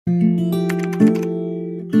Hey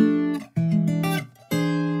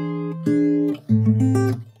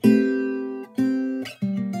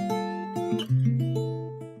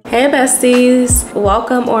besties,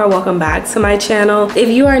 welcome back to my channel. If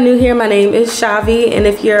you are new here, my name is Chavi, and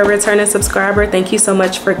if you're a returning subscriber, thank you so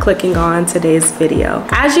much for clicking on today's video.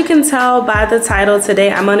 As you can tell by the title,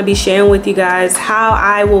 today I'm going to be sharing with you guys how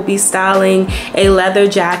I will be styling a leather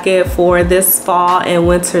jacket for this fall and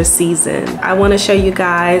winter season. I want to show you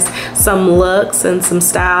guys some looks and some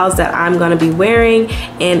styles that I'm going to be wearing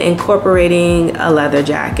and incorporating a leather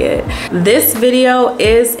jacket. This video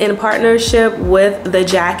is in partnership with the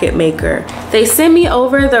Jacket Maker. They sent me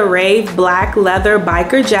over the Rave black leather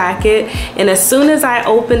biker jacket, and as soon as I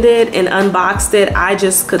opened it and unboxed it, I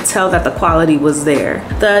just could tell that the quality was there.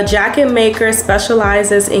 The Jacket Maker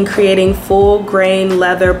specializes in creating full grain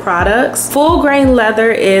leather products. Full grain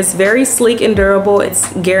leather is very sleek and durable.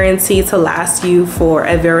 It's guaranteed to last you for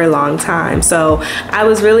a very long time. So I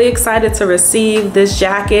was really excited to receive this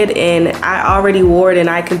jacket, and I already wore it and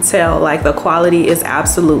I can tell like the quality is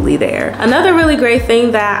absolutely there. Another really great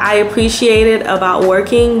thing that I appreciated about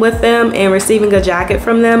working with them and receiving a jacket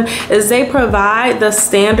from them is they provide the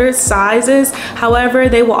standard sizes. However,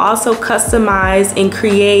 they will also customize and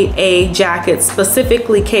create a jacket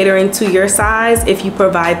specifically catering to your size if you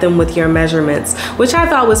provide them with your measurements, which I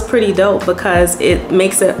thought was pretty dope because it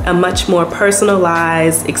makes it a much more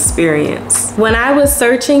personalized experience. When I was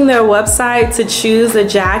searching their website to choose a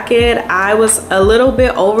jacket, I was a little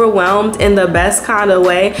bit overwhelmed in the best kind of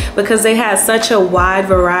way because they had such a wide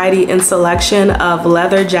variety and selection of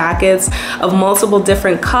leather jackets of multiple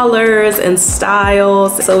different colors and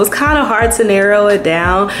styles. So it was kind of hard to narrow it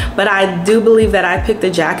down, but I do believe that I picked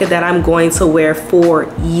a jacket that I'm going to wear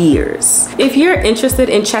for years. If you're interested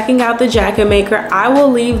in checking out the Jacket Maker, I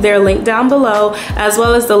will leave their link down below, as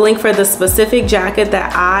well as the link for the specific jacket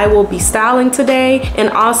that I will be styling today. And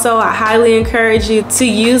also I highly encourage you to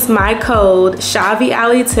use my code Chavi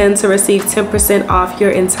Allie 10 to receive 10% off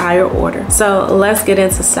your entire order. So let's get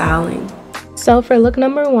into styling. So for look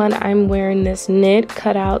number one, I'm wearing this knit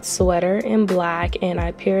cutout sweater in black, and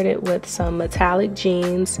I paired it with some metallic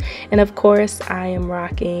jeans, and of course I am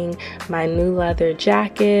rocking my new leather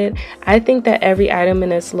jacket. I think that every item in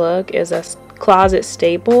this look is a closet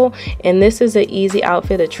staple, and this is an easy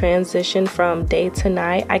outfit to transition from day to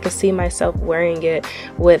night. I can see myself wearing it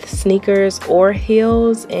with sneakers or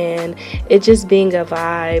heels, and it just being a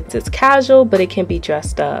vibe. It's casual, but it can be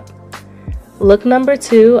dressed up. Look number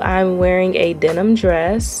two, I'm wearing a denim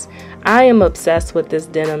dress. I am obsessed with this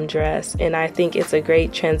denim dress, and I think it's a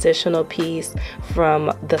great transitional piece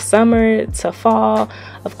from the summer to fall.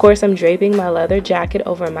 Of course, I'm draping my leather jacket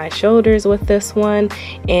over my shoulders with this one,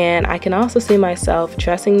 and I can also see myself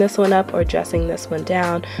dressing this one up or dressing this one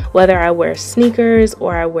down, whether I wear sneakers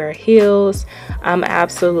or I wear heels. I'm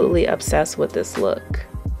absolutely obsessed with this look.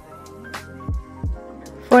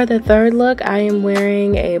 For the third look, I am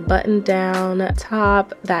wearing a button-down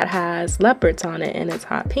top that has leopards on it, and it's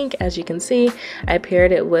hot pink. As you can see, I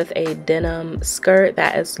paired it with a denim skirt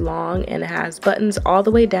that is long and has buttons all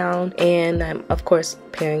the way down, and I'm of course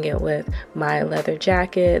pairing it with my leather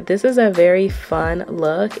jacket. This is a very fun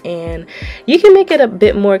look, and you can make it a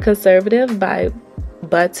bit more conservative by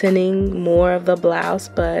buttoning more of the blouse,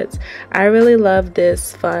 but I really love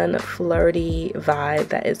this fun, flirty vibe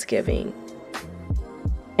that it's giving.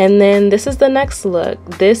 And then this is the next look.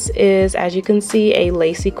 This is, as you can see, a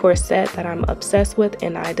lacy corset that I'm obsessed with,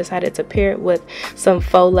 and I decided to pair it with some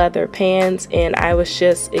faux leather pants, and I was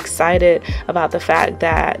just excited about the fact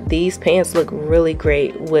that these pants look really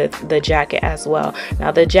great with the jacket as well. Now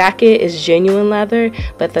the jacket is genuine leather,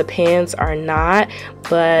 but the pants are not,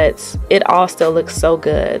 but it all still looks so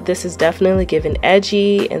good. This is definitely giving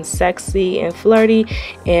edgy and sexy and flirty,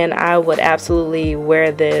 and I would absolutely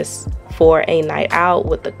wear this for a night out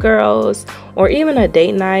with the girls, or even a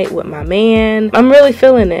date night with my man. I'm really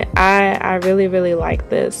feeling it. I really like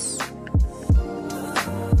this.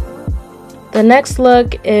 The next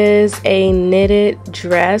look is a knitted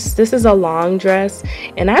dress. This is a long dress,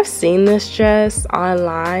 and I've seen this dress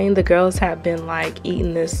online. The girls have been like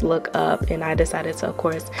eating this look up, and I decided to, of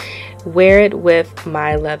course, wear it with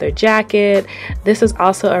my leather jacket. This is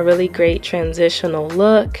also a really great transitional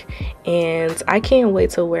look, and I can't wait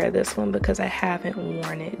to wear this one because I haven't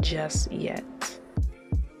worn it just yet.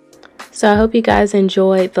 So I hope you guys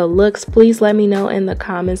enjoyed the looks. Please let me know in the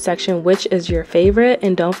comments section which is your favorite,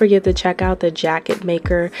 and don't forget to check out the Jacket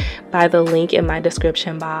Maker by the link in my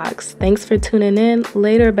description box. Thanks for tuning in.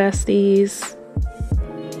 Later, besties.